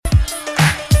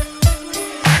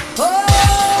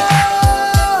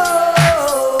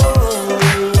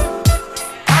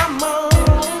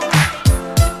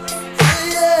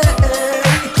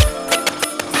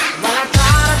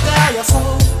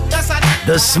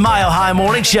Smile High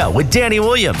Morning Show with Danny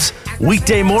Williams.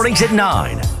 Weekday mornings at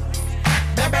 9. Baby,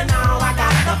 now I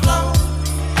got the flow,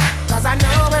 'cause I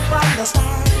know it from the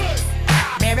start.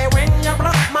 Baby, when you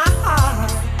broke my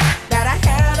heart, that I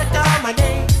had to come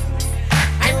again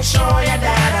and show you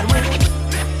that I'd win.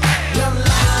 You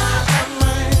lied to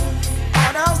me.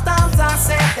 All those times I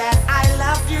said that I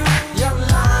love you, you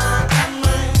lied to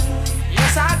me.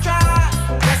 Yes, I tried.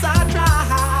 Yes, I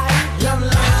tried. You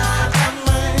lied to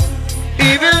me.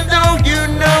 Even though you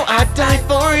know I died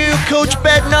for you, Coach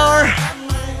Bednar.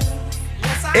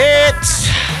 It's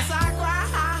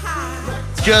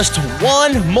just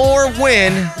one more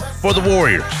win for the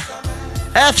Warriors.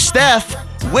 Steph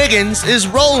Wiggins is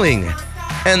rolling,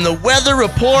 and the weather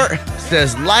report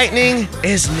says lightning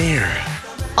is near.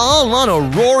 All on a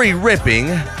Rory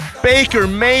ripping, Baker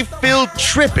Mayfield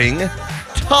tripping,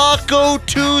 Taco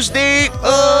Tuesday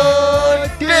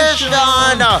edition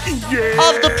of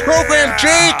the program,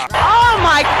 Jake. Oh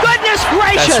my goodness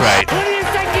gracious! That's right. Who do you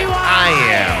think you are? I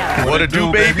am. What a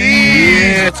do,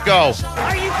 baby. Let's go.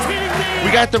 Are you kidding me?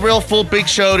 We got the real full big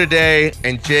show today,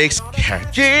 and Jake's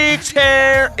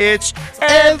hair, it's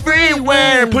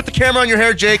everywhere. Put the camera on your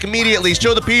hair, Jake, immediately.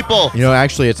 Show the people. You know,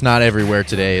 actually, it's not everywhere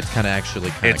today. It's kind of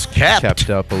It's kept. kept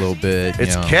up a little bit.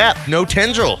 It's kept. No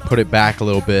tendril. Put it back a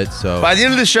little bit. So By the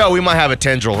end of the show, we might have a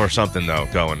tendril or something, though,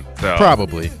 going. So,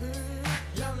 probably.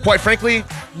 quite frankly,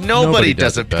 nobody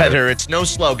does it better. It's no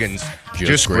slogans,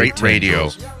 just great radio.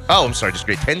 tendrils. Oh, I'm sorry, just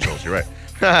great tendrils. You're right.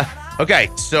 Okay,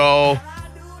 so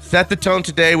set the tone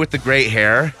today with the great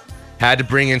hair. Had to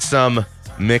bring in some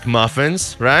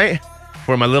McMuffins, right?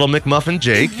 For my little McMuffin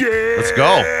Jake. Yeah. Let's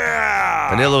go.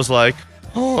 Manilo's like,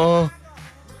 oh,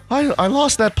 I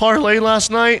lost that parlay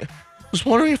last night. Was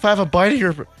wondering if I have a bite of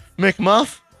your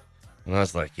McMuff. And I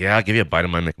was like, yeah, I'll give you a bite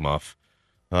of my McMuff.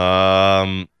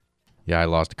 Yeah, I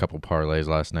lost a couple parlays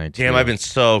last night, too. Damn, I've been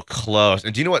so close.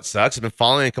 And do you know what sucks? I've been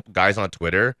following a couple guys on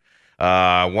Twitter.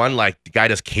 One, like, the guy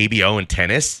does KBO in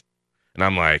tennis. And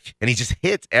I'm like, and he just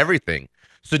hits everything.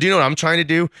 So do you know what I'm trying to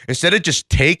do? Instead of just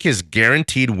take his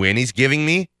guaranteed win he's giving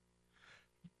me,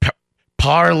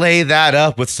 parlay that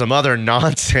up with some other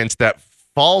nonsense that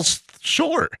falls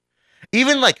short.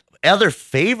 Even like other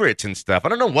favorites and stuff. I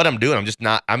don't know what I'm doing.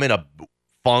 I'm in a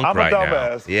funk right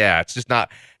now. Yeah, it's just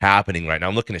not happening right now.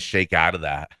 I'm looking to shake out of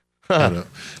that.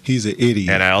 He's an idiot.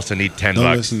 And I also need $10.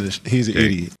 Don't listen to he's an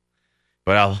idiot.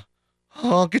 But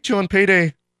I'll get you on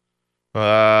payday.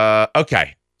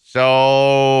 Okay.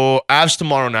 So Avs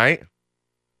tomorrow night.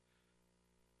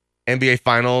 NBA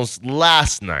Finals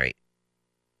last night.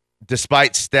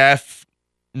 Despite Steph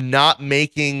not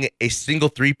making a single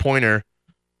three-pointer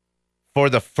for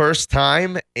the first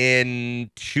time in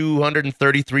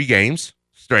 233 games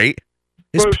straight.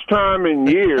 First time in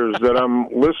years that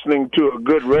I'm listening to a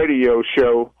good radio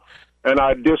show and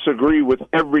I disagree with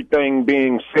everything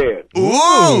being said.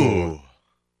 Ooh!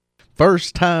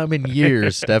 First time in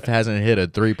years Steph hasn't hit a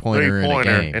three-pointer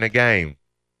in a game.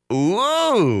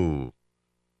 Ooh!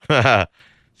 So,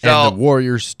 and the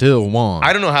Warriors still won.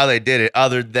 I don't know how they did it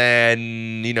other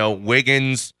than,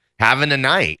 Wiggins having a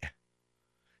night.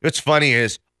 What's funny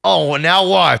is, now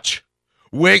watch.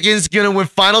 Wiggins going to win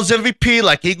finals MVP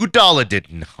like Iguodala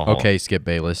did. No. Okay, Skip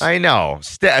Bayless. I know.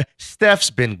 Steph's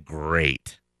been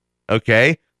great.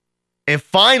 Okay? And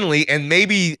finally, and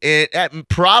maybe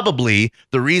probably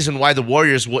the reason why the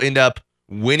Warriors will end up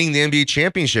winning the NBA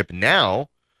championship now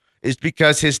is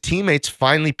because his teammates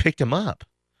finally picked him up.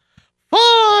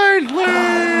 Finally!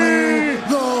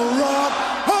 The Rock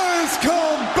has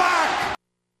come back!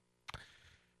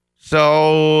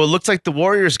 So, it looks like the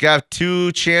Warriors got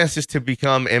 2 chances to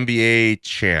become NBA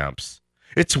champs.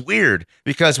 It's weird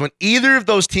because when either of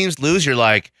those teams lose, you're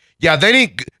like, yeah,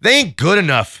 they ain't good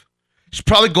enough. Should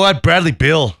probably go at Bradley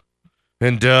Beal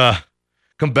and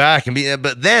come back and be.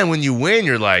 But then when you win,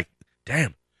 you're like,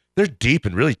 damn, they're deep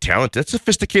and really talented. That's a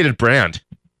sophisticated brand.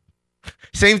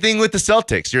 Same thing with the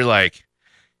Celtics. You're like,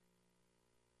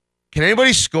 can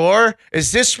anybody score?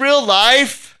 Is this real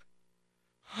life?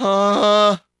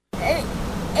 Is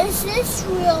this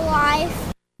real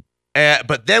life?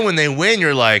 But then when they win,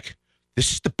 you're like,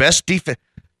 this is the best defense.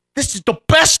 This is the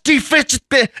best defensive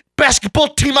basketball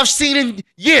team I've seen in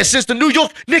years since the New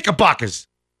York Knickerbockers.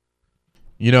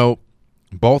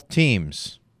 Both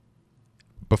teams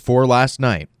before last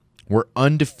night were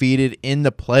undefeated in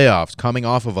the playoffs coming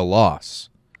off of a loss.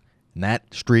 And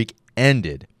that streak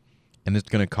ended. And it's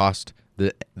going to cost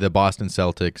the Boston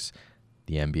Celtics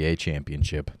the NBA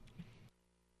championship.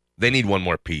 They need one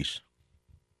more piece.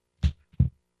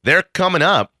 They're coming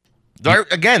up.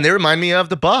 Again, they remind me of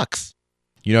the Bucks.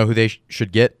 You know who they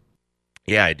should get?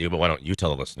 Yeah, I do, but why don't you tell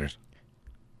the listeners?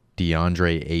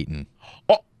 DeAndre Ayton.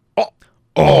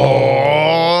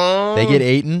 Oh. They get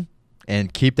Ayton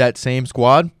and keep that same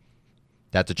squad.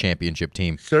 That's a championship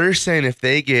team. So you're saying if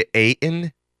they get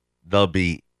Ayton, they'll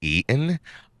be eaten?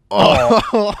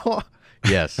 Oh.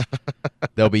 Yes.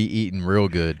 They'll be eaten real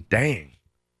good. Dang.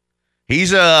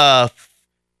 He's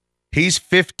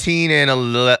 15 and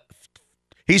 11.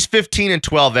 He's 15 and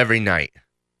 12 every night.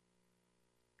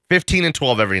 15 and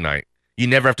 12 every night. You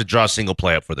never have to draw a single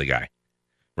play up for the guy.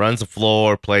 Runs the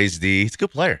floor, plays D. He's a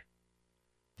good player.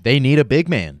 They need a big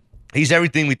man. He's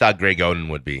everything we thought Greg Oden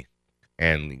would be.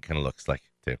 And he kind of looks like,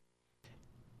 too.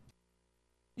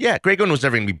 Yeah, Greg Oden was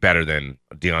never going to be better than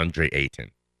DeAndre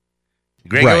Ayton.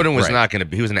 Greg Oden was not going to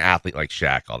be. He was an athlete like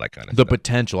Shaq, all that kind of The stuff.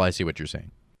 potential, I see what you're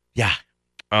saying. Yeah.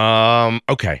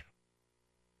 Okay.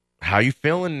 How you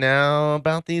feeling now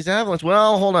about these Avalanche?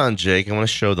 Well, hold on, Jake. I want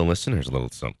to show the listeners a little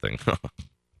something.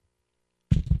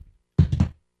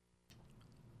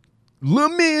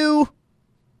 Lemieux.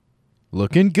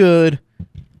 Looking good.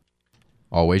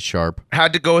 Always sharp.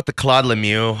 Had to go with the Claude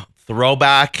Lemieux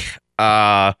throwback.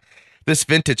 This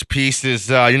vintage piece is,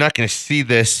 you're not going to see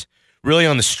this really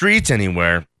on the streets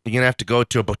anywhere. You're going to have to go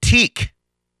to a boutique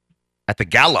at the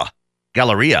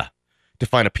Galleria to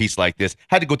find a piece like this.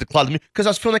 Had to go to Claude Lemieux because I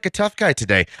was feeling like a tough guy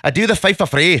today. I do the fight for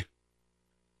free.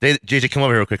 JJ, come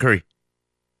over here real quick. Hurry.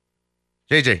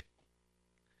 JJ.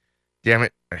 Damn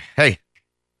it. Hey.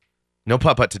 No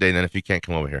putt-putt today then if you can't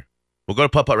come over here. We'll go to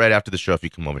putt-putt right after the show if you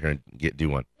come over here and do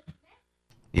one.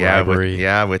 Bribery.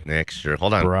 With Nick. Sure.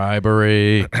 Hold on.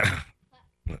 Bribery.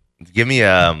 Give me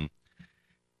I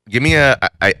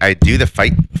do the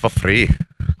fight for free.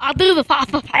 I'll do the fight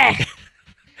for free.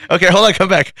 Okay, hold on, come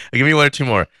back. Give me one or two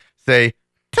more. Say,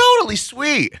 totally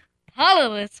sweet.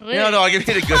 Totally sweet. No, I'll give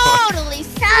you the good one. Totally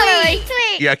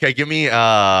sweet. Yeah, okay, give me,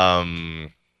 yeah,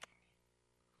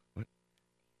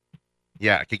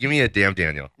 okay, give me a damn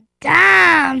Daniel.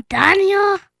 Damn,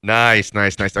 Daniel. Nice.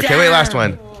 Okay, wait, last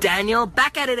one. Daniel,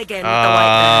 back at it again with the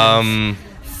white man.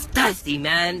 Thirsty,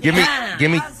 man. Give me,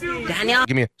 Daniel.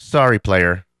 give me a sorry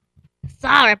player.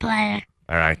 Sorry, player.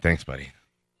 All right, thanks, buddy.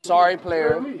 Sorry,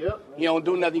 player. You don't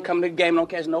do nothing. You come to the game, don't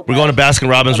catch no. We're going to Baskin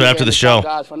Robbins right after the show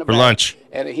for lunch.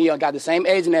 And he got the same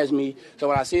agent as me, so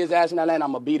when I see his ass in that lane,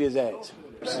 I'm gonna beat his ass.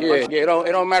 Yeah. It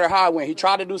don't matter how I win. He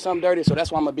tried to do something dirty, so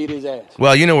that's why I'm gonna beat his ass.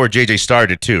 Well, you know where JJ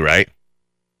started too, right?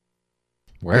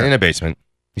 Where? In a basement.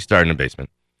 He started in a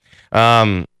basement.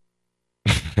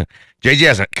 JJ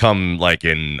hasn't come like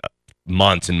in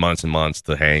months and months and months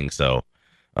to hang, so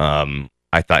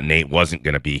I thought Nate wasn't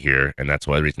going to be here, and that's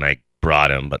why the reason I brought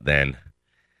him, but then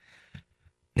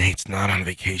Nate's not on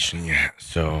vacation yet,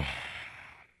 so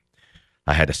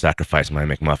I had to sacrifice my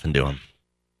McMuffin to him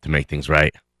to make things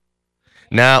right.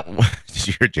 Now, did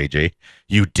you hear JJ?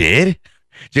 You did?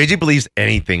 JJ believes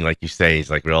anything like you say. He's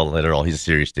like real literal. He's a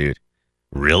serious dude.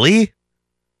 Really?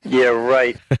 Yeah,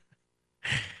 right.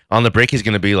 On the break, he's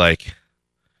going to be like,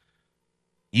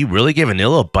 you really gave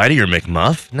Anilo a bite of your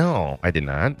McMuff? No, I did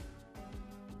not.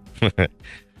 Okay.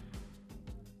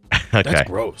 That's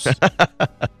gross.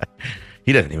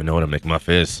 He doesn't even know what a McMuff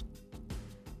is.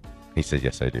 He said,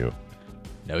 yes, I do.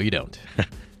 No, you don't.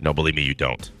 No, believe me, you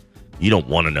don't. You don't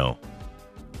want to know.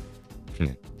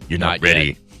 You're not ready.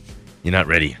 Yet. You're not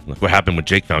ready. Look what happened when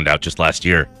Jake found out just last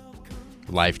year.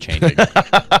 Life-changing.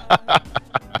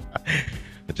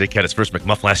 Jake had his first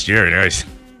McMuff last year, and now he's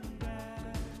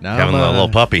Now having a little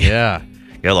puppy. Yeah.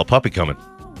 Got a little puppy coming.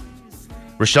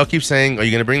 Rochelle keeps saying, are you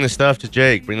going to bring this stuff to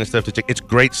Jake? Bring this stuff to Jake. It's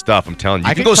great stuff, I'm telling you.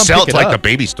 You can go sell it to like the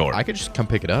baby store. I could just come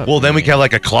pick it up. Well, then we can have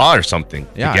like a claw or something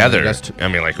together. I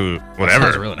mean, like who, whatever.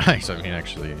 That sounds really nice. I mean,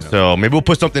 actually. You know. So maybe we'll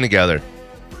put something together.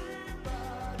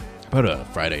 How about a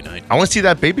Friday night? I want to see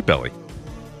that baby belly.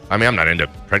 I mean, I'm not into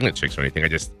pregnant chicks or anything. I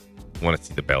just want to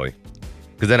see the belly.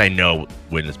 Because then I know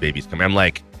when this baby's coming. I'm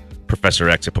like Professor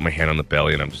X. I put my hand on the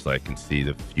belly and I'm just like, can see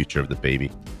the future of the baby.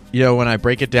 You know, when I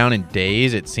break it down in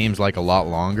days, it seems like a lot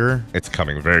longer. It's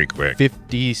coming very quick.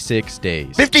 56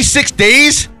 days. 56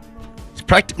 days? It's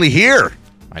practically here.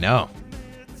 I know.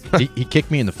 he kicked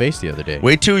me in the face the other day.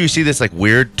 Wait till you see this like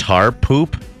weird tar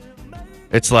poop.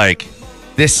 It's like,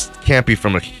 this can't be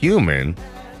from a human.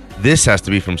 This has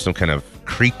to be from some kind of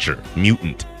creature,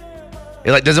 mutant.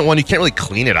 It like doesn't want, you can't really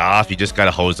clean it off. You just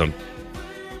gotta hose them.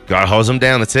 Gotta hose them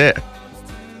down. That's it.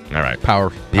 All right.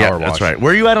 Power yeah, wash. That's right.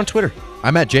 Where are you at on Twitter?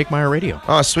 I'm at Jake Meyer Radio.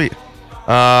 Oh, sweet.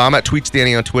 I'm at Tweets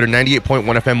Danny on Twitter, 98.1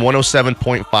 FM,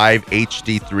 107.5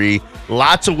 HD3.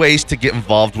 Lots of ways to get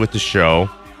involved with the show.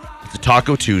 It's a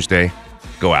Taco Tuesday.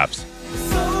 Go Avs.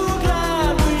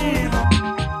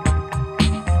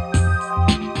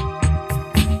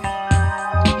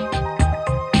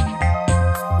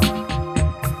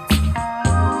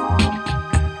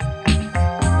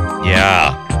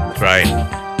 Yeah, that's right.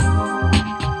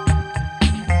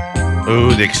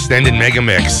 Ooh, the extended mega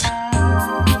mix.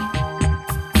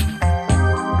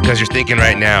 Because you're thinking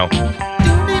right now.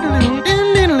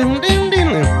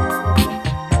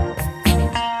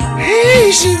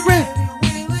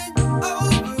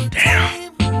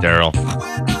 Damn, Daryl.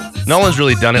 No one's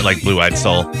really done it like Blue Eyed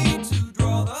Soul.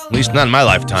 At least not in my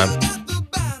lifetime.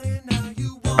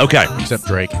 Okay. Except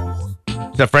Drake.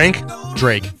 Is that Frank?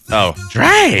 Drake. Oh,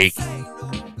 Drake.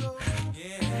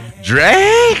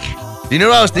 Drake? You know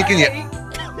what I was thinking?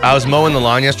 I was mowing the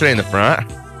lawn yesterday in the front.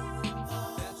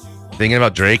 Thinking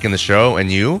about Drake and the show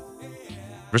and you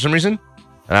for some reason.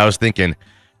 And I was thinking,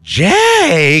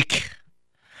 Jake.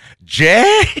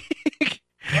 Yeah.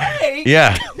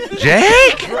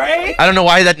 Jake? I don't know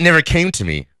why that never came to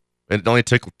me. It only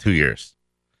took 2 years.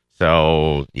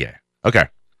 So, yeah. Okay.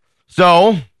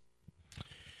 So,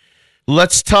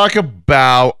 let's talk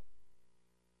about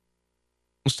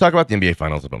the NBA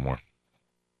Finals a bit more.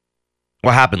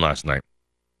 What happened last night?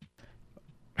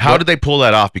 How did they pull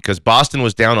that off? Because Boston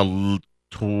was down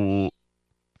 12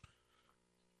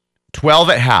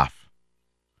 at half,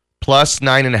 plus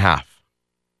 9.5.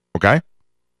 Okay?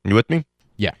 You with me?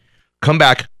 Yeah. Come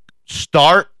back,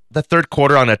 start the third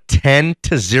quarter on a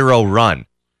 10-0 run.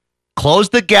 Close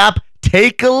the gap,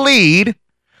 take a lead.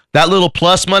 That little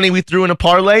plus money we threw in a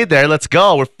parlay there, let's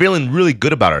go. We're feeling really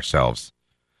good about ourselves.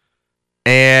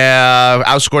 And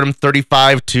outscored them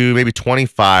 35 to maybe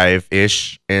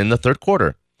 25-ish in the third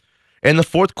quarter. And the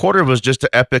fourth quarter was just an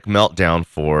epic meltdown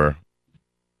for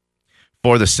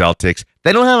the Celtics.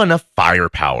 They don't have enough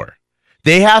firepower.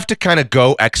 They have to kind of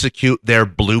go execute their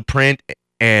blueprint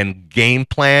and game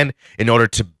plan in order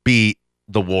to beat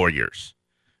the Warriors.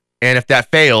 And if that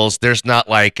fails, there's not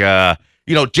like,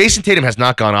 Jason Tatum has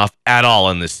not gone off at all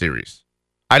in this series.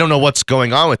 I don't know what's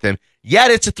going on with him.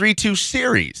 Yet it's a 3-2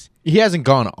 series. He hasn't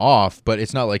gone off, but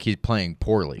it's not like he's playing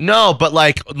poorly. No, but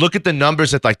look at the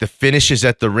numbers at the finishes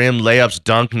at the rim, layups,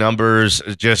 dunk numbers.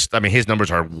 His numbers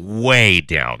are way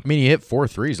down. He hit 4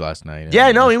 threes last night.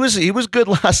 Yeah, no, he was good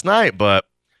last night, but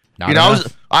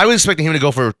I was expecting him to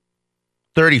go for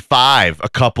 35 a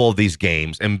couple of these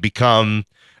games and become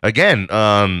again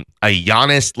a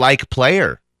Giannis-like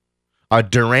player, a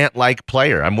Durant-like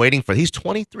player. I'm waiting for. He's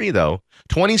 23 though.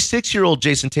 26-year-old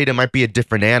Jason Tatum might be a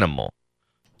different animal.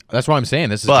 That's why I'm saying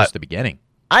this is just the beginning.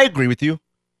 I agree with you,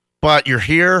 but you're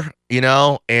here,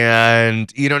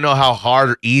 and you don't know how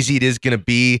hard or easy it is going to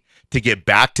be to get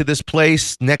back to this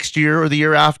place next year or the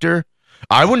year after.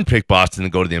 I wouldn't pick Boston to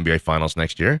go to the NBA Finals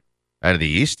next year out of the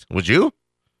East. Would you?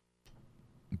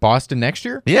 Boston next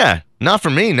year? Yeah, not for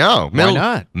me, no. Why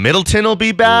not? Middleton will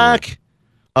be back.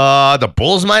 The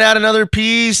Bulls might add another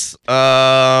piece.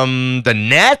 The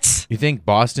Nets. You think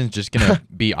Boston's just going to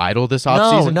be idle this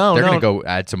offseason? No. They're going to go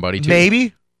add somebody too.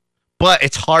 Maybe. But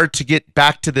it's hard to get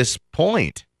back to this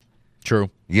point. True.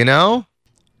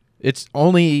 It's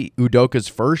only Udoka's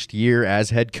first year as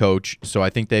head coach, so I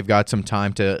think they've got some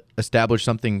time to establish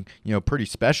something, pretty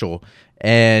special.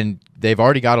 And they've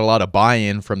already got a lot of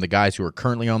buy-in from the guys who are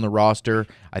currently on the roster.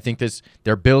 I think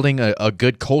they're building a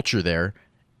good culture there.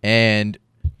 And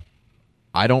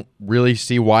I don't really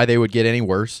see why they would get any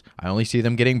worse. I only see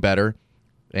them getting better.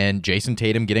 And Jason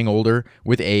Tatum getting older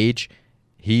with age,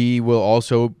 he will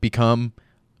also become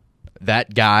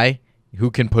that guy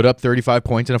who can put up 35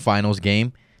 points in a finals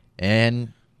game.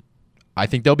 And I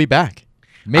think they'll be back.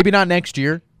 Maybe not next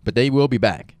year, but they will be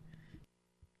back.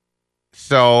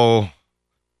 So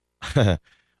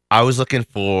I was looking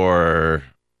for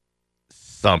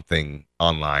something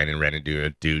online and ran into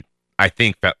a dude. I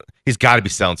think that he's got to be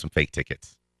selling some fake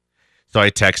tickets. So I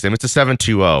texted him. It's a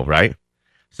 720, right?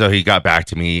 So he got back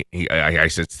to me. I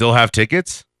said, still have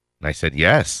tickets? And I said,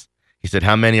 yes. He said,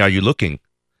 how many are you looking?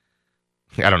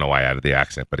 I don't know why I added the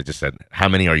accent, but it just said, how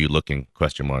many are you looking? ?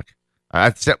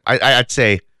 I'd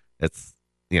say it's,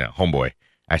 homeboy.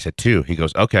 I said 2. He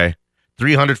goes, okay,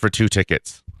 300 for 2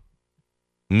 tickets.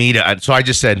 Meet up. So I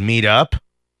just said, meet up.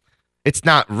 It's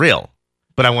not real.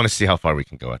 But I want to see how far we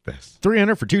can go at this.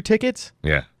 300 for 2 tickets?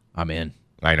 Yeah. I'm in.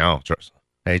 I know.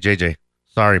 Hey, JJ.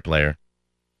 Sorry, player.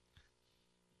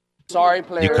 Sorry,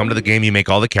 player. You come to the game, you make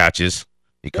all the catches.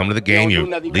 You come to the game, you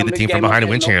lead the team from behind to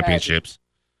win championships.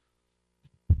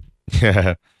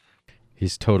 Yeah.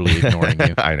 He's totally ignoring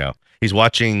you. I know. He's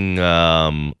watching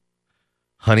Honey,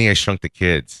 I Shrunk the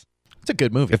Kids. It's a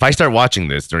good movie. If I start watching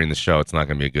this during the show, it's not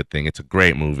going to be a good thing. It's a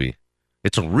great movie.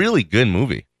 It's a really good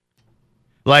movie.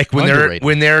 Like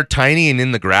when they're tiny and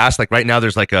in the grass, like right now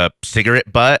there's like a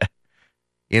cigarette butt.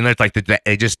 And it's like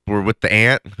they just were with the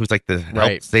ant who's like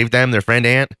help save them, their friend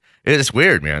ant. It's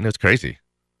weird, man. It's crazy.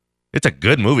 It's a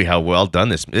good movie. How well done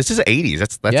this is 80s.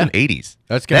 That's Yeah. an 80s.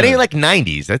 That ain't like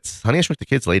 90s. That's Honey I Shrunk the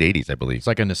Kids late 80s, I believe. It's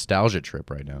like a nostalgia trip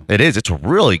right now. It is. It's a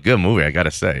really good movie, I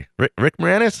gotta say. Rick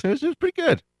Moranis, it was pretty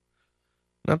good.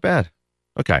 Not bad.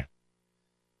 Okay.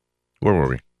 Where were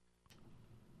we?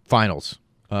 Finals.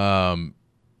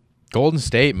 Golden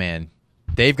State, man.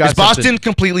 They've got Is Boston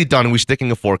completely done? Are we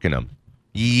sticking a fork in them?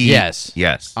 Yes.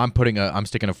 Yes. I'm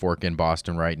sticking a fork in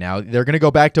Boston right now. They're gonna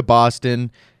go back to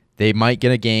Boston. They might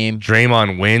get a game.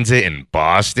 Draymond wins it in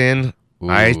Boston.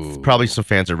 Ooh. Probably some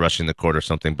fans are rushing the court or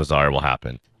something bizarre will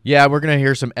happen. Yeah, we're gonna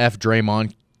hear some F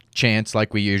Draymond chants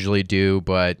like we usually do,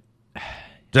 but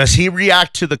Does he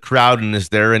react to the crowd, and is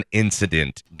there an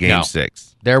incident? Game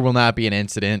 6. There will not be an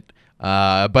incident,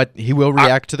 but he will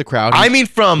react to the crowd.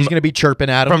 He's going to be chirping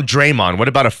at him. From Draymond, what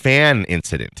about a fan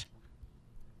incident?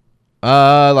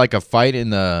 Like a fight in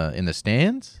the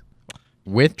stands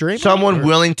with Draymond. Someone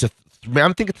willing to.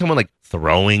 I'm thinking someone like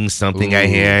throwing something at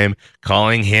him,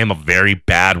 calling him a very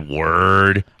bad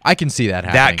word. I can see that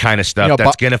happening. That kind of stuff.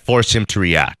 That's going to force him to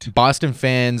react. Boston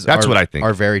fans. That's what I think.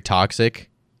 Are very toxic.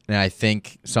 And I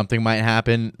think something might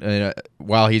happen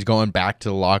while he's going back to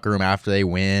the locker room after they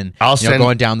win.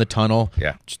 Going down the tunnel.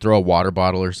 Yeah. Just throw a water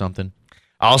bottle or something.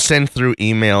 I'll send through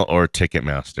email or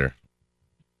Ticketmaster.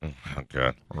 Oh,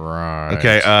 God. Right.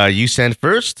 Okay, you send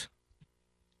first?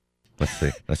 Let's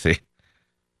see.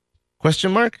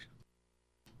 Question mark?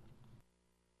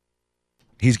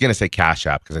 He's going to say Cash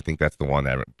App because I think that's the one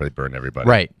that they burn everybody.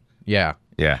 Right. Yeah.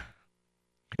 Yeah.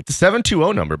 It's a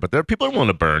 720 number, but there are people who want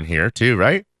to burn here too,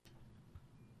 right?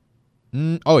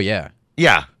 Oh, yeah.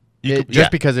 Yeah. Just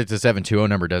because it's a 720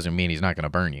 number doesn't mean he's not going to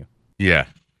burn you. Yeah.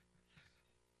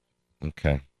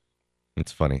 Okay.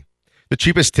 It's funny. The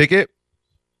cheapest ticket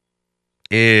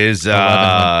is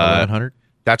 1100.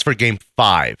 That's for game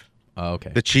 5. Oh,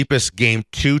 okay. The cheapest game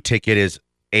 2 ticket is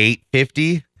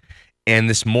 $850, and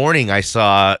this morning I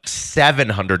saw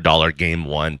 $700 game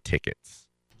 1 tickets.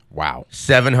 Wow.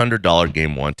 $700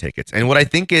 game 1 tickets. And what I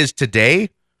think is today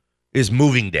is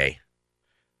moving day.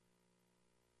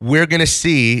 We're going to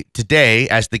see today,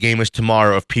 as the game is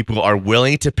tomorrow, if people are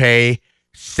willing to pay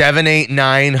 $700,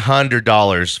 $800,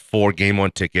 $900 for game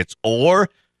 1 tickets, or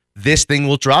this thing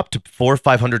will drop to $400 or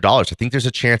 $500. I think there's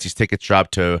a chance these tickets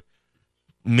drop to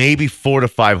maybe $400 to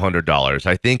 $500.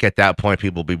 I think at that point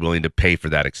people will be willing to pay for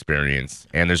that experience.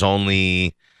 And there's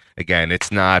only, again, it's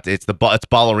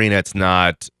Ball Arena. It's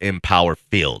not Empower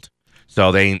Field,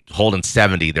 so they ain't holding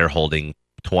 70. They're holding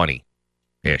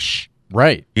 20-ish.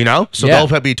 Right. So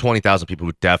there'll be 20,000 people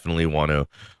who definitely want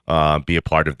to be a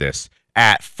part of this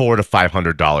at $400 to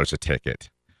 $500 a ticket.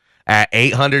 At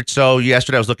 800, so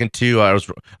yesterday I was looking to, I was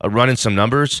running some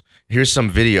numbers. Here's some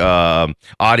video,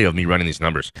 audio of me running these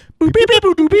numbers. Boop, beep, beep,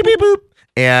 boop, boop, beep, beep, boop.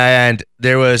 And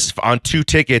there was, on 2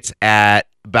 tickets at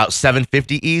about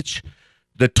 $750 each,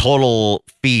 the total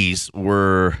fees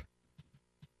were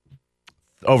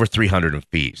over $300 in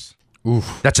fees.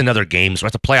 Oof. That's another game's,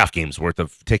 that's a playoff game's worth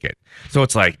of ticket. So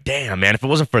it's like, damn, man, if it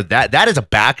wasn't for that, that is a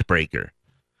backbreaker.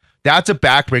 That's a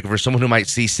backbreaker for someone who might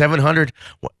see 700.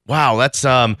 Wow, that's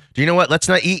do you know what? Let's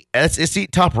eat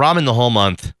top ramen the whole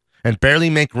month and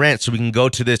barely make rent so we can go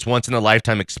to this once in a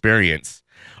lifetime experience.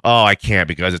 Oh, I can't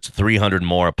because it's 300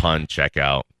 more upon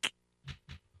checkout.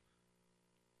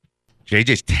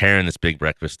 JJ's tearing this big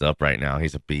breakfast up right now.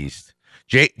 He's a beast.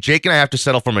 Jake and I have to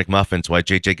settle for McMuffins while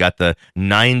JJ got the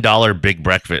 $9 big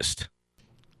breakfast.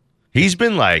 He's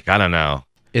been like, I don't know.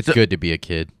 It's good to be a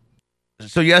kid.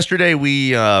 So yesterday we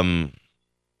had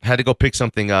to go pick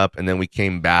something up, and then we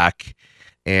came back,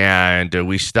 and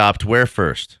we stopped where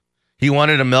first? He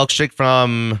wanted a milkshake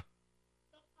from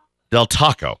Del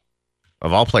Taco,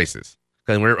 of all places.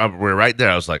 Because we're right there.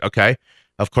 I was like, okay,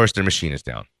 of course their machine is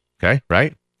down. Okay,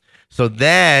 right? So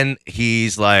then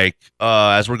he's like,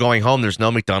 as we're going home, there's no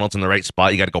McDonald's in the right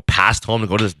spot. You got to go past home to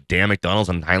go to this damn McDonald's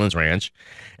on Highlands Ranch.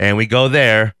 And we go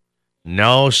there,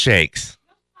 no shakes.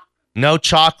 No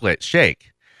chocolate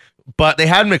shake. But they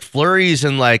had McFlurries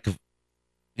and like,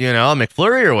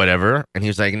 McFlurry or whatever. And he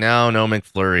was like, no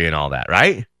McFlurry and all that,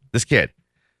 right? This kid.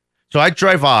 So I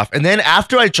drive off. And then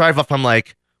after I drive off, I'm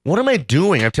like, what am I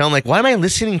doing? I'm telling him, like, why am I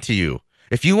listening to you?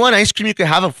 If you want ice cream, you could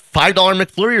have a $5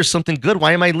 McFlurry or something good.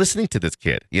 Why am I listening to this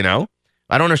kid? I don't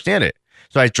understand it.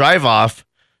 So I drive off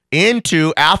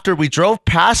after we drove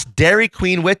past Dairy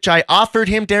Queen, which I offered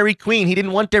him Dairy Queen. He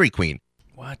didn't want Dairy Queen.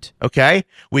 What? Okay.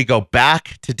 We go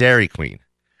back to Dairy Queen.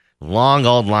 Long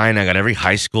old line. I got every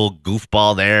high school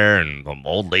goofball there and the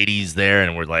old ladies there.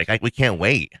 And we're like, we can't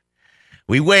wait.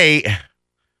 We wait.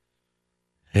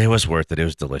 It was worth it. It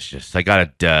was delicious. I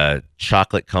got a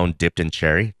chocolate cone dipped in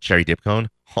cherry dip cone.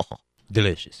 Oh,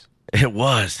 delicious. It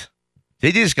was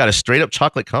They just got a straight up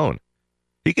chocolate cone.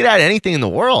 You could add anything in the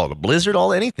world, a blizzard,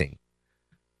 all anything.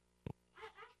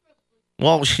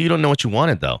 Well, you don't know what you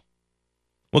wanted though.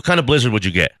 What kind of blizzard would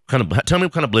you get? Tell me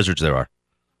what kind of blizzards there are.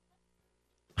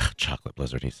 Chocolate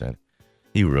blizzard, he said.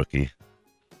 You rookie.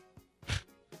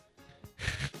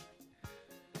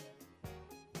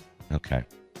 Okay.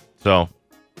 So,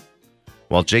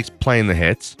 while Jake's playing the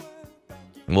hits,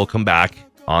 and we'll come back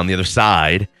on the other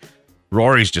side.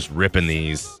 Rory's just ripping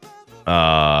these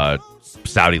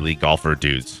Saudi League golfer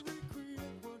dudes.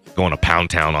 Going to pound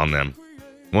town on them.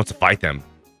 He wants to fight them.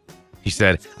 He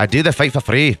said, I do the fight for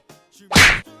free.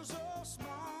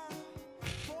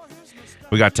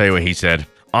 We got to tell you what he said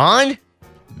on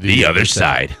the other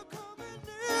side.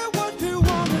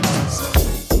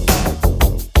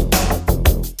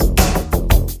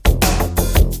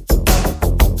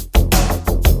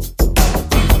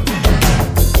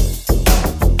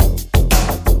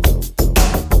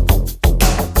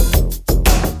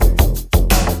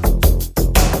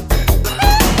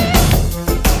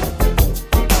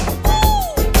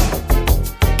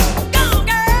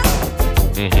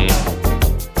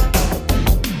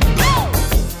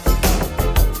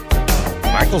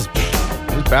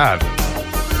 Bad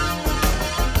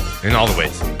in all the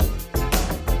ways.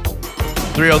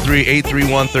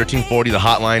 303-831-1340, the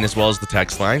hotline as well as the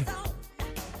text line.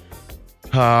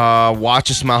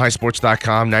 Watch us,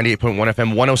 SmileHighSports.com, 98.1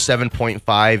 FM,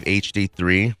 107.5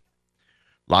 HD3.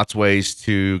 Lots of ways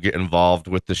to get involved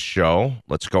with the show.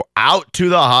 Let's go out to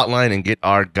the hotline and get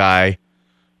our guy,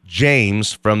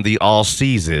 James, from the All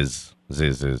Seasons. All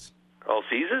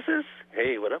Seasons?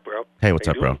 Hey, what up, bro? Hey, what's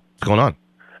up, bro? What's going on?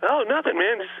 Oh, nothing,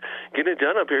 man. Just getting it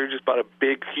done up here. Just bought a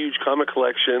big, huge comic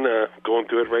collection. Going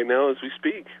through it right now as we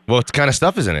speak. What kind of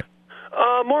stuff is in it?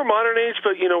 More modern age,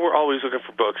 but, we're always looking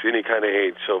for books, any kind of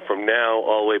age. So from now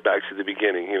all the way back to the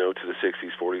beginning, to the 60s,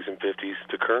 40s, and 50s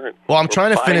to current. Well, I'm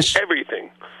trying to finish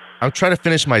everything. I'm trying to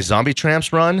finish my Zombie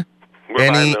Tramps run. We're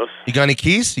buying those. You got any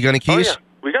keys? Oh, yeah.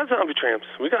 We got Zombie Tramps.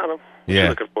 We got them. What are you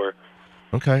looking for?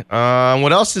 Okay.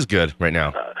 What else is good right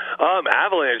now?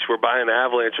 Avalanche. We're buying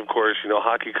Avalanche, of course.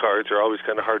 Hockey cards are always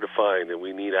kind of hard to find, and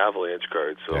we need Avalanche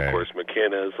cards. So, of course,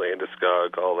 McKenna's,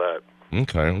 Landeskog, all that.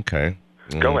 Okay.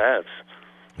 Go Avs.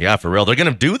 Yeah, for real. They're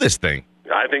going to do this thing.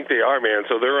 I think they are, man.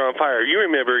 So they're on fire. You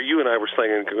remember, you and I were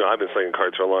slinging, I've been slinging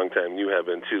cards for a long time. You have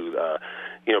been, too.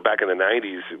 Back in the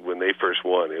 90s when they first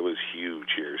won, it was huge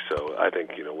here. So I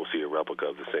think, we'll see a replica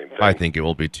of the same thing. I think it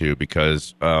will be, too,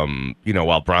 because,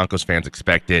 while Broncos fans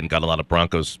expect it and got a lot of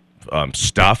Broncos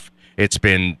stuff, it's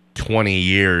been 20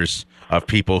 years of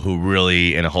people who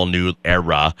really, in a whole new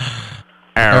era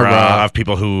of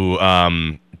people who,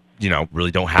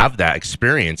 really don't have that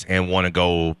experience and want to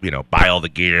go, buy all the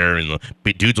gear, and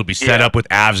the dudes will be set up with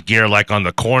Avs gear like on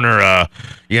the corner,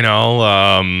 Yeah,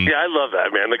 I love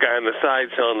that, man. The guy on the side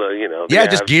selling the,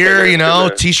 just gear,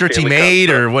 T-shirts he made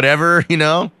or whatever,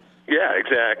 Yeah,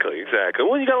 exactly.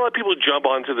 Well, you got a lot of people jump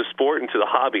onto the sport and to the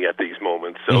hobby at these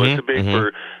moments, so it's a big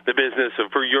for the business,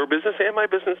 for your business and my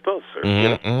business both, sir.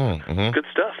 Good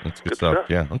stuff. That's good stuff.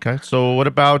 Yeah. Okay. So, what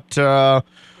about the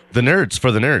nerds?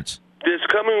 For the nerds, this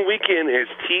coming weekend is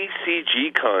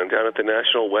TCG Con down at the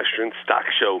National Western Stock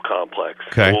Show Complex.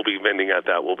 Okay. We'll be vending at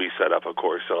that. We'll be set up, of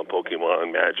course, on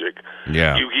Pokemon, Magic,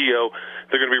 Yu-Gi-Oh.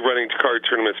 They're going to be running card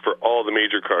tournaments for all the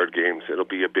major card games. It'll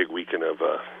be a big weekend of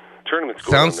tournaments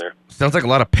going on there. Sounds like a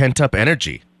lot of pent-up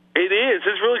energy. It is.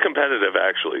 It's really competitive,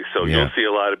 actually. So you'll see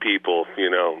a lot of people,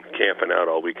 camping out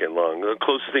all weekend long. The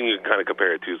closest thing you can kind of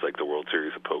compare it to is like the World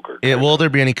Series of Poker. Will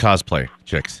there be any cosplay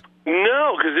chicks?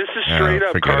 No, because this is straight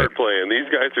up card playing. These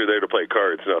guys are there to play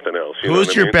cards, nothing else.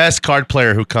 Who's your best card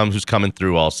player who's coming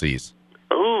through all seas?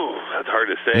 Ooh, that's hard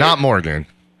to say. Not Morgan.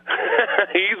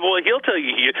 He'll tell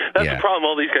you. That's the problem.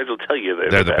 All these guys will tell you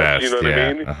they're the best. You know what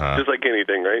I mean? Just like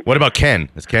anything, right? What about Ken?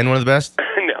 Is Ken one of the best?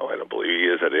 No, I don't believe he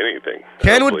is at anything.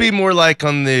 Ken would be more like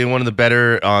on one of the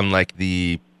better on like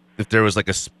if there was like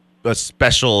a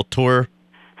special tour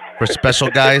for special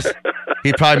guys.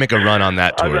 He'd probably make a run on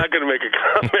that tour. I'm not going to make a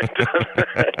comment on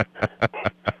that.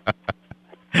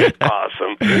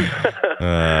 Awesome.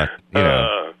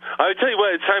 I tell you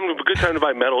what, it's a good time to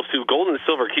buy metals too. Gold and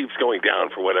silver keeps going down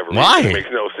for whatever reason. Why? It makes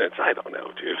no sense. I don't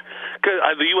know, dude. Because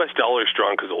the U.S. dollar is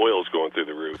strong because oil's going through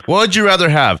the roof. What would you rather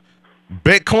have,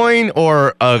 Bitcoin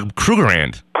or a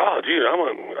Krugerrand? Oh, dude, I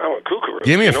want Kookaroos.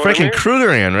 Give me a freaking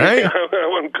Krugerrand, right? I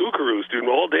want Kookaroos, dude,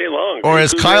 all day long. Or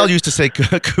as Kyle used to say,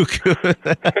 cuckoo.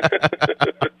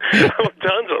 I want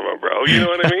tons of them, bro. You know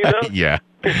what I mean, though? Yeah.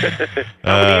 How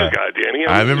many you got, Danny?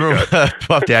 I remember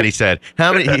Puff Daddy said,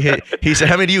 how many? He said,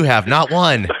 how many do you have? Not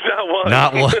one. Not one.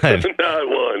 Not one. Not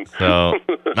one. So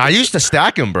I used to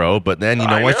stack them, bro. But then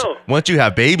once you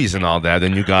have babies and all that,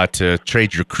 then you got to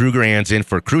trade your Krugerrands in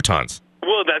for croutons.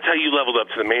 Well, that's how you leveled up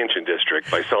to the Mansion District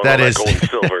by selling all that gold and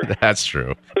silver. That's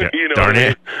true. You know, darn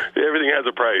it. Everything has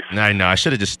a price. I know. I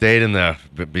should have just stayed in the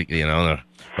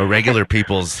regular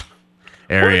people's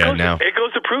area now. It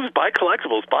goes to prove buy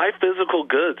collectibles, buy physical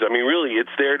goods. I mean, really, it's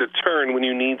there to turn when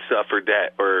you need stuff for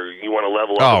debt or you want to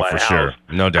level up. Oh, for sure.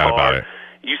 No doubt about it.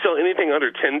 You sell anything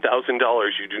under $10,000,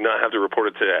 you do not have to report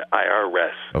it to the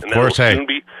IRS. Of course, hey.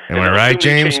 Am I right,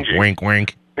 James? Wink,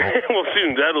 wink. Well,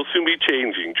 that'll soon be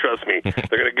changing. Trust me.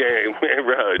 They're going to gain.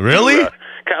 Really?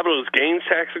 Capital gains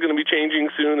tax are going to be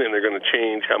changing soon, and they're going to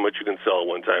change how much you can sell at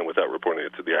one time without reporting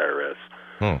it to the IRS.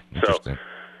 Oh, interesting. So,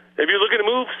 if you're looking to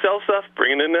move, sell stuff,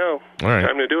 bring it in now. All right.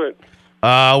 Time to do it.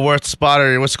 What's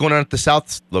going on at the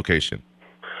South location?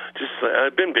 Just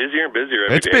I've been busier and busier.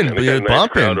 It's been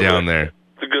bumping down there.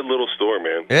 It's a good little store,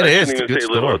 man. It is. It's a good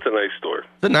store. Little, it's a nice store.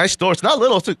 It's a nice store. It's not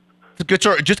little. It's a good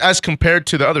store, just as compared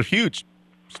to the other huge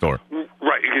store.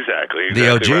 Right, exactly. The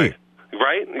OG.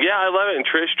 Right? Yeah, I love it. And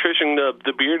Trish and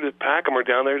the Bearded Packham are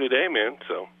down there today, man.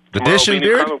 So the Dish and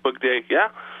Beard? Comic Book Day. Yeah.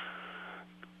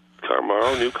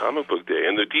 Tomorrow, new comic book day.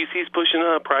 And the DC's pushing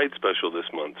a Pride special this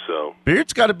month, so.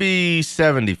 Beard's got to be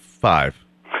 75.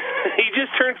 He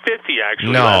just turned 50,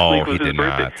 actually. No, Last week was he his did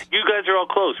birthday. not. You guys are all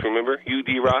close, remember? You,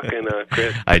 D-Rock, and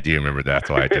Chris. I do remember that,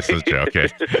 so I just was joking.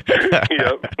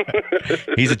 Yep.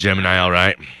 He's a Gemini, all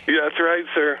right. Yeah, that's right,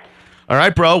 sir. All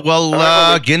right, bro.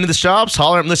 Well, get into the shops.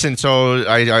 Holler at him. Listen, so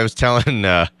I was telling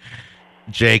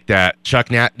Jake that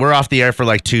we're off the air for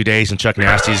like 2 days, and Chuck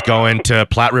Nasty's going to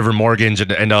Platte River Mortgage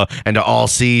and to All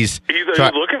Seas. He's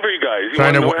looking for you guys.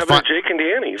 Trying to find Jake and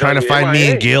Danny. Trying to find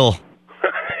me and Gil.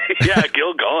 Yeah,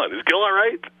 Gil gone. Is Gil all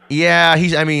right? Yeah,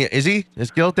 is he?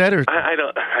 Is Gil dead or? I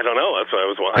don't know. That's what I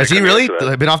was wondering. Has he really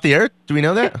been off the air? Do we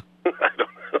know that? I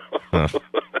don't know.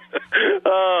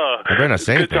 I better not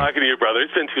say anything. Good talking to you, brother.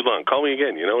 It's been too long. Call me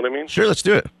again. You know what I mean? Sure, let's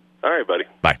do it. All right, buddy.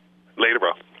 Bye. Later,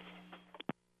 bro.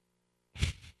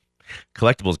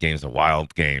 Collectibles game is a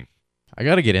wild game. I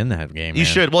got to get in that game. You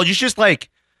should. Well, you should just like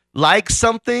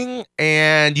something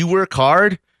and you work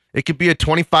hard. It could be a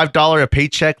 $25 a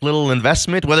paycheck little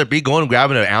investment, whether it be going and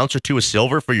grabbing an ounce or two of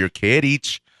silver for your kid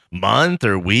each month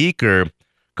or week or a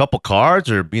couple cards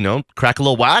or, crack a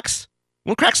little wax.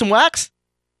 Want to crack some wax?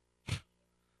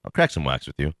 I'll crack some wax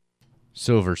with you.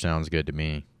 Silver sounds good to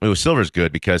me. Oh, silver's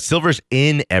good because silver's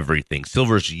in everything.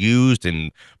 Silver's used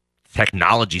in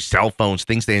technology, cell phones,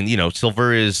 things.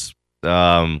 Silver is,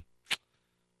 I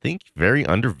think, very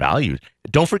undervalued.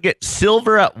 Don't forget,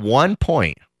 silver at one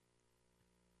point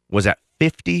was at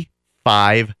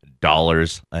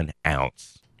 $55 an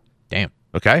ounce. Damn.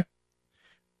 Okay?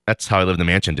 That's how I live in the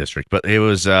Mansion District. But it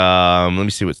was, let me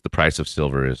see what the price of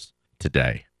silver is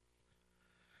today.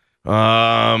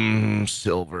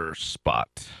 Silver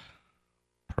spot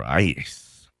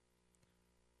price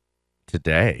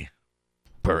today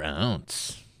per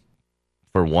ounce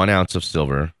for 1 ounce of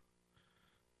silver.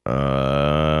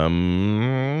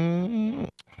 $100.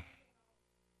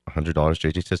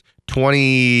 JJ says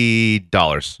 $20,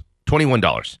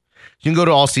 $21. You can go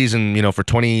to All Season, for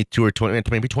 22 or 20,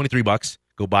 maybe $23.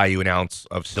 Go buy you an ounce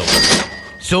of silver.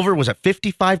 Silver was at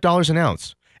 $55 an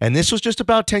ounce, and this was just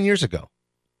about 10 years ago.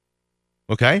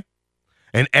 Okay?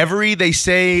 And every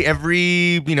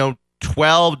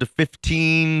 12 to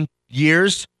 15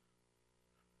 years,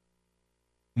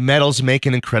 metals make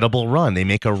an incredible run. They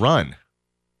make a run.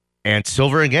 And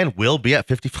silver, again, will be at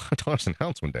 $55 an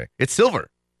ounce one day. It's silver.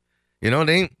 It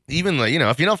ain't even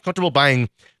if you're not comfortable buying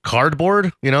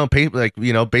cardboard,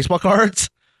 baseball cards,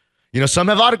 some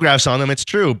have autographs on them. It's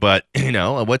true. But,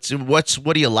 what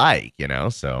do you like,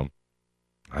 So,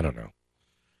 I don't know.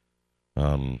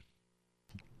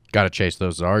 Got to chase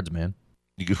those Zards, man.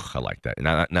 I like that.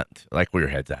 Not like where your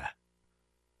head's at.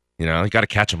 You got to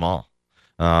catch them all.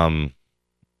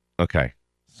 Okay.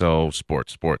 So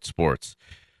sports.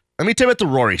 Let me tell you about the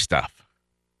Rory stuff.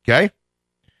 Okay.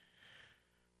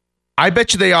 I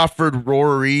bet you they offered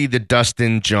Rory the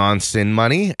Dustin Johnson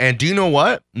money. And do you know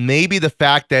what? Maybe the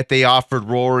fact that they offered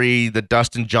Rory the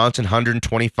Dustin Johnson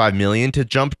 $125 million to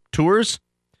jump tours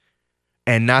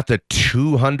and not the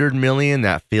 $200 million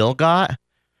that Phil got.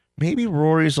 Maybe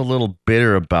Rory's a little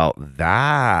bitter about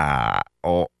that.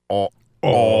 Oh,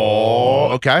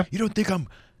 okay. You don't think I'm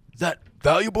that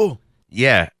valuable?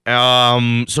 Yeah.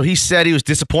 So he said he was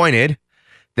disappointed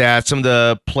that some of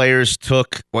the players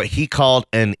took what he called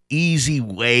an easy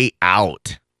way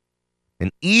out. An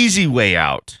easy way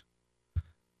out.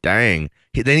 Dang.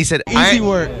 Then he said, Easy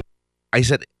work. I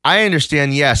said, I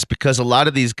understand, yes, because a lot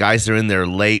of these guys are in their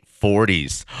late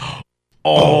 40s.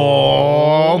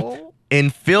 Oh. In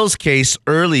Phil's case,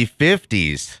 early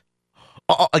 50s.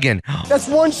 Again. That's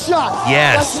one shot.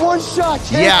 Yes. That's one shot.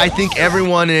 Kid. Yeah, I think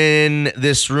everyone in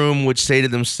this room would say to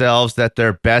themselves that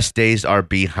their best days are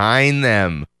behind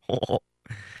them.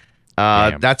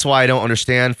 That's why I don't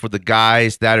understand for the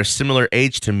guys that are similar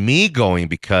age to me going,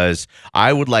 because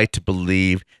I would like to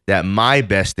believe that my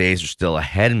best days are still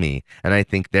ahead of me, and I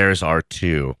think theirs are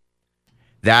too.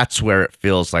 That's where it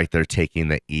feels like they're taking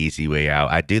the easy way out.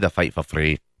 I do the fight for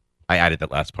free. I added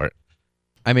that last part.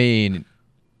 I mean,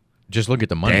 just look at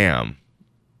the money. Damn.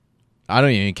 I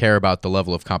don't even care about the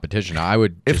level of competition. I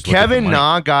would. If Kevin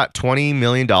Na got $20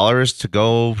 million to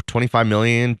go, $25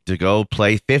 million to go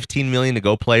play, $15 million to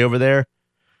go play over there,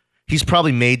 he's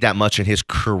probably made that much in his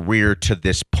career to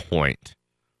this point.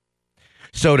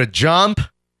 So to jump,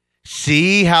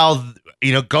 see how,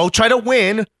 go try to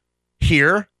win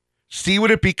here, see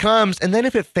what it becomes, and then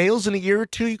if it fails in a year or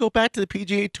two, you go back to the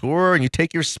PGA Tour and you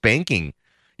take your spanking,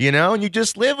 and you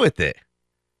just live with it.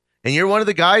 And you're one of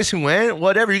the guys who went,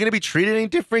 whatever, you're going to be treated any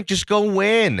different, just go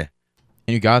win. And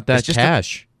you got that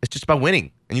cash. It's just about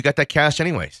winning, and you got that cash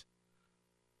anyways.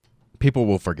 People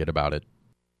will forget about it.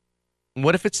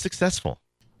 What if it's successful?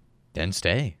 Then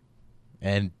stay.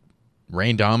 And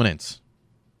reign dominance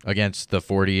against the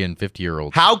 40 and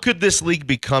 50-year-olds. How could this league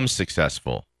become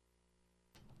successful?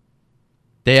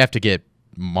 They have to get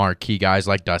marquee guys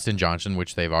like Dustin Johnson,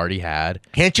 which they've already had.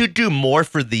 Can't you do more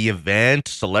for the event,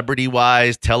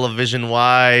 celebrity-wise,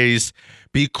 television-wise?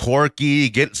 Be quirky,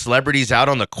 get celebrities out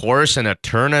on the course in a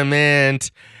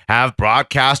tournament, have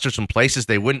broadcasters from places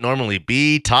they wouldn't normally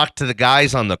be, talk to the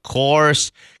guys on the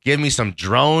course, give me some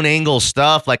drone angle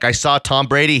stuff. Like I saw Tom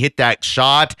Brady hit that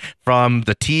shot from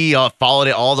the tee, followed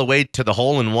it all the way to the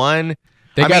hole-in-one.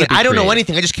 I don't know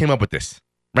anything. I just came up with this.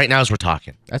 Right now as we're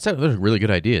talking. Those are really good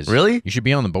ideas. Really? You should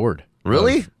be on the board.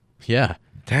 Really? Yeah.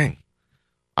 Dang.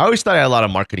 I always thought I had a lot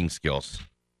of marketing skills.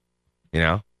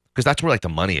 Because that's where the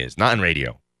money is, not in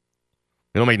radio.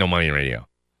 You don't make no money in radio.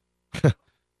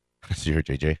 See here,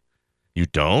 JJ. You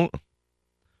don't?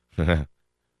 No,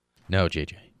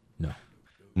 JJ. No.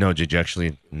 No, JJ,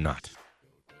 actually not.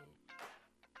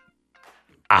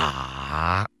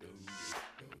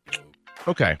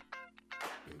 Okay.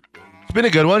 It's been a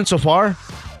good one so far.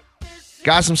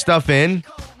 Got some stuff in.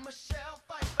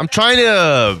 I'm trying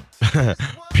to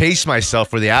pace myself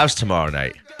for the Avs tomorrow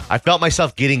night. I felt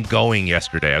myself getting going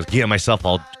yesterday. I was getting myself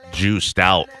all juiced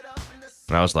out.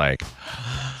 And I was like,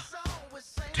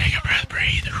 take a breath,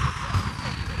 breathe.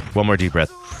 One more deep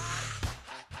breath.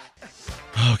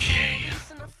 Okay.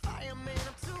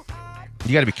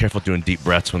 You got to be careful doing deep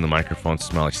breaths when the microphones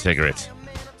smell like cigarettes.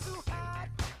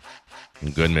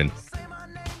 And Goodman.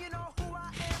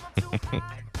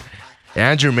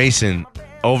 Andrew Mason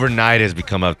overnight has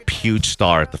become a huge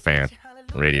star at the Fan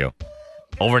radio.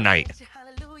 Overnight.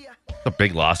 It's a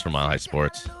big loss for Mile High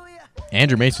Sports.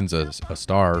 Andrew Mason's a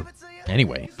star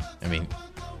anyway. I mean,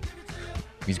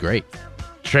 he's great.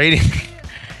 Trading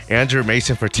Andrew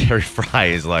Mason for Terry Fry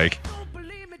is like,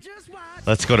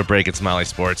 let's go to break at Smiley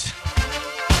Sports.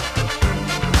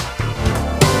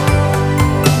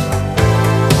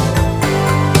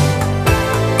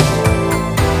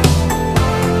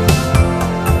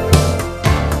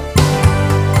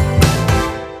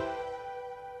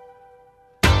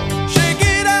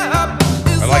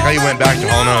 I like how you went back to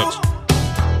Hall Notes.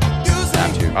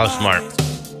 Have to. I was smart.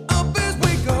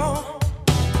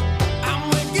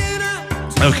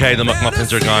 Okay, the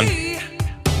McMuffins are gone.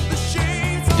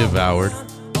 Devoured.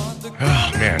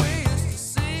 Oh, man.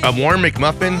 A warm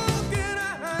McMuffin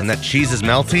and that cheese is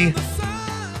melty.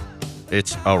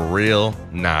 It's a real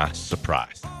nice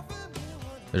surprise.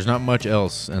 There's not much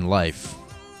else in life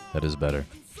that is better.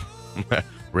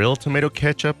 Real tomato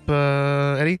ketchup,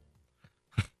 Eddie?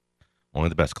 Only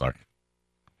the best, Clark.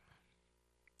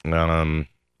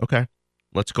 Okay.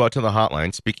 Let's go out to the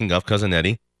hotline, speaking of Cousin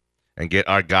Eddie, and get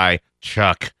our guy,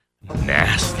 Chuck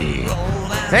Nasty.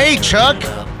 Hey, Chuck!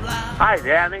 Hi,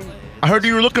 Danny. I heard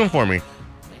you were looking for me.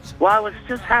 Well, I was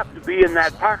just happened to be in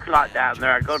that parking lot down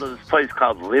there. I go to this place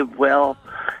called Live Well.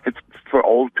 It's for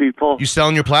old people. You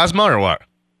selling your plasma or what?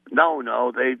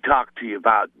 No, they talk to you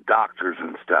about doctors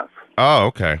and stuff. Oh,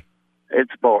 okay.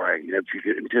 It's boring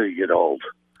until you get old.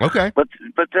 Okay. But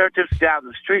they're just down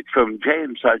the street from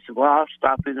James. So I said, well, I'll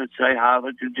stop in and say hi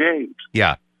to James.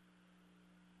 Yeah.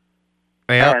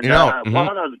 And,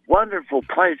 what a wonderful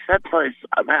place. That place,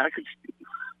 I mean,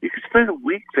 you could spend a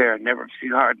week there and never see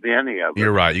hardly any of it.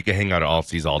 You're right. You can hang out at all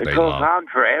seas all day long. It goes long. on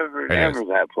forever and ever,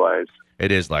 that place.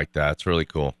 It is like that. It's really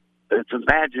cool. It's a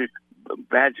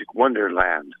magic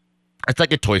wonderland. It's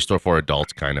like a toy store for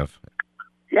adults, kind of.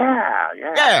 Yeah.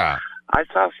 Yeah. I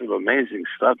saw some amazing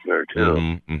stuff there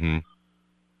too. Mm-hmm.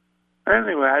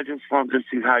 Anyway, I just wanted to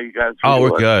see how you guys. Oh, we're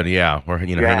doing. good. Yeah, we're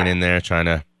hanging in there, trying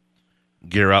to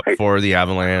gear up for the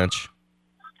avalanche.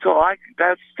 So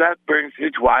that brings me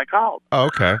to why I called. Oh,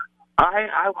 okay.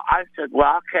 I said, well,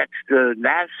 I'll catch the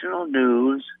national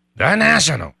news. The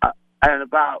national. And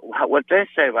about what they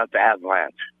say about the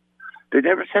avalanche. They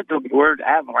never said the word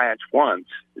avalanche once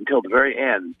until the very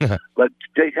end. But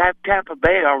they have Tampa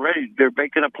Bay already. They're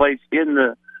making a place in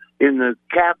the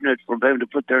cabinet for them to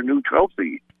put their new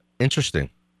trophy. Interesting.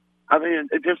 I mean,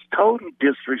 it just total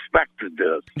disrespect to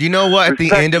this. You know what? At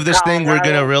the end of this thing, we're going to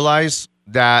Colorado. realize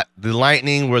that the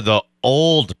Lightning were the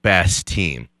old best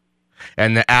team,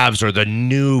 and the Avs are the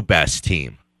new best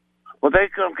team. Well, they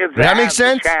couldn't give That Avs makes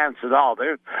sense? a chance at all.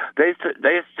 They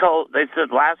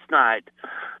said last night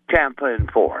Tampa in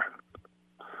 4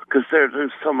 because they're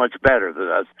so much better than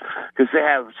us because they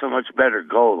have so much better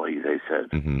goalie. They said,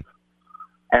 and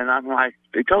I'm like,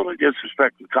 they totally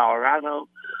disrespected Colorado,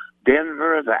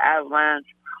 Denver, the Avalanche,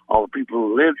 all the people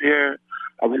who live here.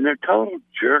 I mean, they're total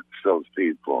jerks. Those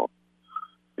people.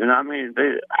 You know, I mean,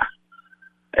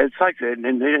 it's like they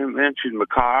didn't mention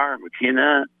McCarr,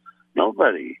 McKenna,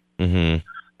 nobody. Mm-hmm.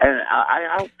 And I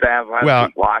hope the Avalanche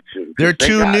is watching. They're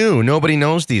too new. Nobody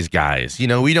knows these guys. We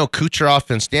know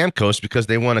Kucherov and Stamkos because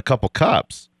they won a couple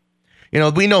cups.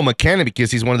 We know McKenna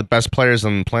because he's one of the best players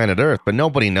on planet Earth, but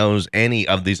nobody knows any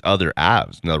of these other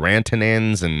Avs. The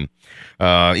Rantanens and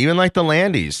even like the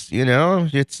Landys.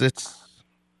 It's.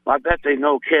 I bet they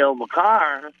know Cale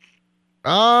McCarr.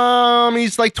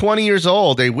 He's like 20 years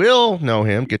old. They will know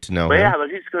him, get to know him. Yeah, but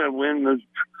he's going to win the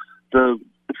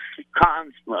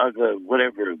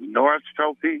Norris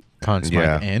Trophy. Conn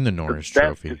Smythe and the Norris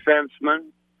Trophy. Best defenseman.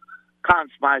 Conn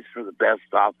Smythe for the best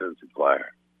offensive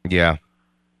player. Yeah.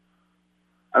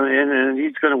 I mean, and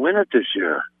he's going to win it this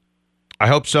year. I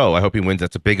hope so. I hope he wins.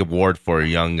 That's a big award for a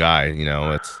young guy.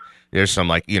 There's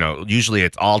some usually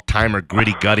it's all-timer,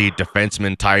 gritty-gutty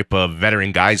defenseman type of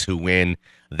veteran guys who win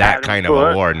that Adam kind Foote.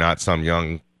 of award, not some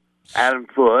young Adam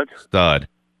Foote. stud.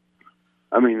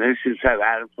 I mean, they should have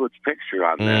Adam Foote's picture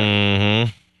on there.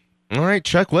 Mm-hmm. All right,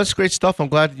 Chuck. Well, that's great stuff. I'm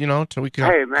glad, so we can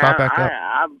Hey man, pop back up.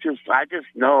 I just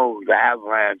know the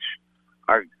Avalanche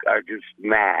are just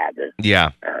mad. Yeah.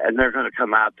 And they're going to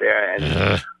come out there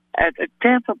and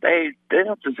Tampa Bay, they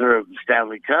don't deserve the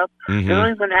Stanley Cup. Mhm. They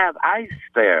don't even have ice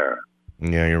there.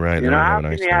 Yeah, you're right. They don't how have an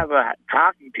can ice you there. have a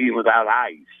hockey team without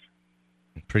ice?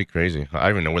 Pretty crazy. I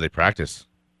don't even know where they practice.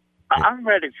 I'm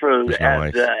ready for There's no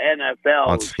ice. the NFL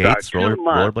On to start skates, 2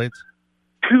 months. rollerblades?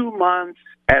 2 months,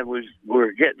 and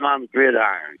we're getting on the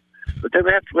gridiron. But then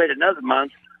we have to wait another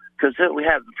month because then we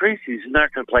have the preseason. They're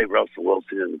going to play Russell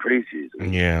Wilson in the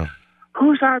preseason. Yeah.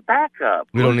 Who's our backup?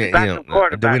 We don't Who's need, the backup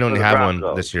quarterback we don't for the have one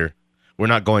Broncos? this year. We're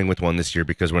not going with one this year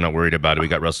because we're not worried about it. We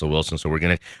got Russell Wilson, so we're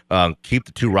going to keep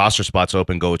the 2 roster spots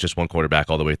open, go with just one quarterback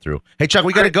all the way through. Hey, Chuck,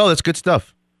 we got to go. That's good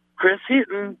stuff. Chris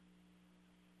Hinton.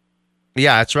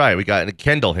 Yeah, that's right. We got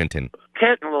Kendall Hinton.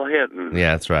 Kendall Hinton.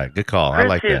 Yeah, that's right. Good call. Chris I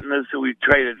like that. Hinton is who we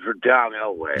traded for John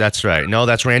Elway. That's right. No,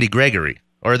 that's Randy Gregory.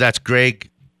 Or that's Greg.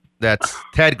 That's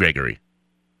Ted Gregory.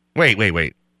 Wait.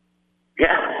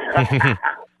 Yeah.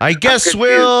 I guess confused.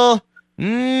 we'll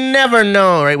never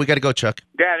know. All right, we got to go, Chuck.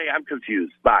 Daddy, I'm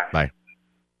confused. Bye. Bye.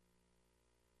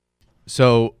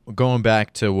 So going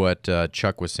back to what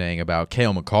Chuck was saying about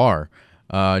Cale McCarr,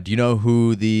 do you know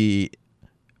who the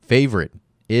favorite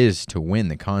is to win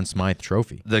the Conn Smythe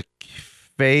Trophy? The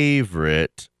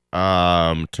favorite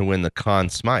to win the Conn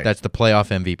Smythe. That's the playoff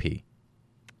MVP.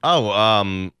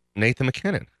 Oh, Nathan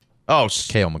McKinnon. Oh,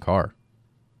 Cale McCarr.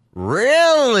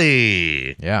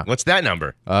 Really? Yeah. What's that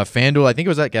number? FanDuel, I think it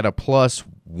was like at a plus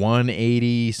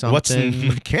 180 something. What's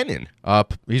McKinnon?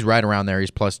 He's right around there.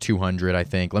 He's plus 200, I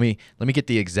think. Let me get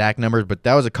the exact numbers, but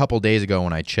that was a couple days ago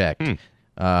when I checked.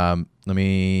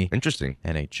 Interesting.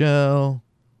 NHL.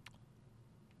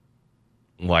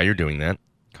 While you're doing that.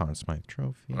 Conn Smythe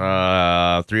Trophy.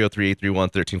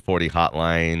 303-831-1340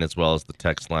 hotline, as well as the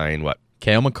text line. What?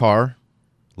 Cale McCarr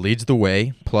leads the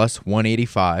way, plus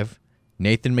 185.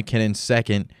 Nathan McKinnon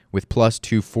second with plus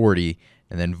 240.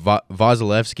 And then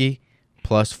Vasilevsky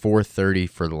plus 430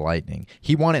 for the Lightning.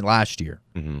 He won it last year.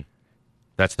 Mm-hmm.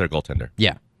 That's their goaltender.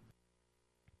 Yeah.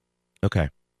 Okay.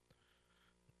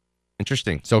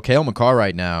 Interesting. So Cale McCarr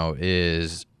right now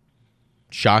is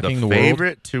shocking the world.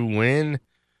 favorite to win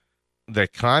the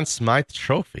Conn Smythe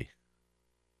Trophy.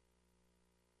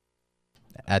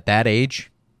 At that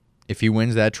age, if he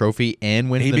wins that trophy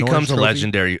and wins He the Norris becomes a Trophy,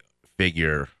 legendary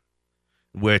figure,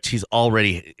 which he's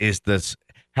already is the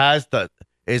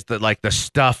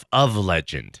stuff of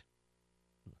legend.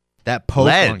 that post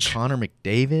Ledge. on Connor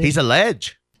McDavid. He's a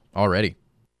ledge. already.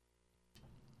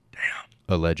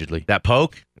 Damn. Allegedly. That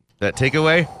poke? That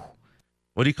takeaway?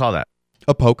 What do you call that?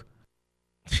 A poke.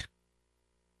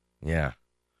 Yeah.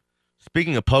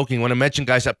 Speaking of poking, I want to mention,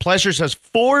 guys, that Pleasures has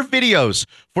 4 videos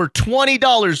for $20.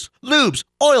 Lubes,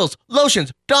 oils,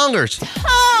 lotions, dongers.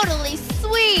 Totally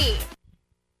sweet.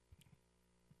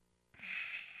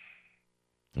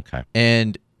 Okay.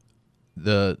 And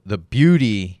the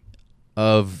beauty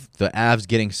of the Avs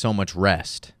getting so much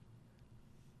rest.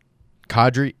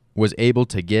 Kadri was able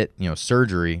to get,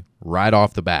 surgery right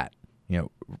off the bat. The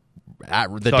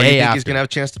so day you think after. He's going to have a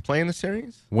chance to play in the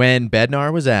series? When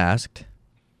Bednar was asked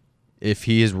if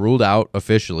he is ruled out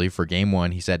officially for game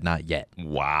 1, he said not yet.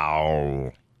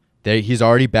 Wow. He's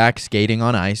already back skating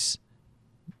on ice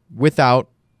without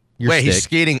your stick. He's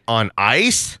skating on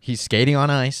ice? He's skating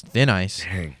on ice, thin ice.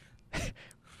 Dang.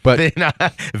 But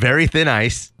very thin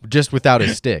ice. Just without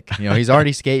his stick. He's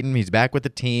already skating. He's back with the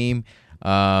team.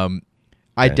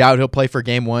 I doubt he'll play for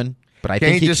game 1, but I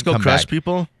think he just can go come crush back.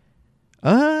 people?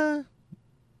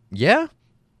 Yeah.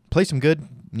 Play some good,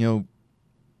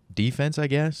 defense, I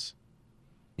guess.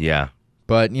 Yeah.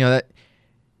 But,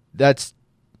 that's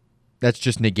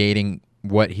just negating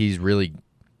what he's really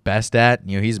best at.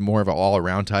 He's more of an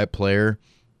all-around type player,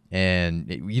 and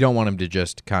you don't want him to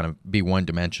just kind of be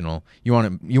one-dimensional. You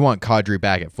want Kadri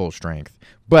back at full strength.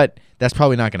 But that's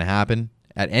probably not going to happen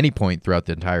at any point throughout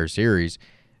the entire series.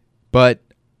 But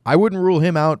I wouldn't rule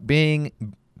him out being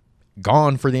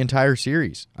gone for the entire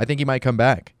series. I think he might come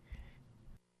back.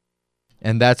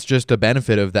 And that's just a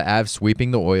benefit of the Avs sweeping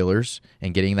the Oilers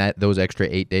and getting those extra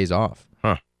 8 days off.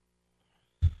 Huh.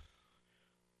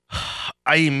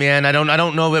 I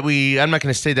don't know that I'm not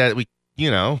going to say that we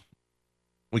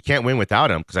can't win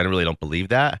without him, because I really don't believe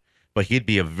that. But he'd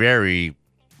be a very,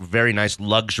 very nice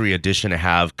luxury addition to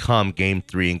have come game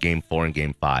 3 and game 4 and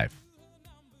game 5.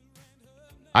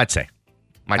 I'd say.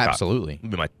 Absolutely.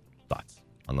 Would be my thoughts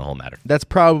on the whole matter. That's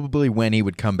probably when he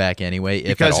would come back anyway,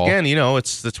 if because at all. Again,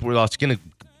 it's going to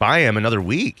buy him another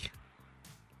week.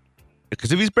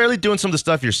 Because if he's barely doing some of the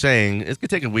stuff you're saying, it's going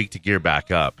to take a week to gear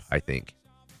back up, I think.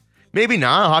 Maybe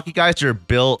not. Hockey guys are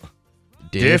built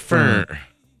different.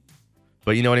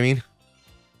 But you know what I mean?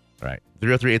 All right.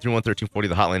 303-831-1340,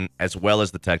 the hotline, as well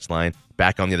as the text line.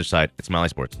 Back on the other side. It's Mile High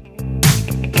Sports.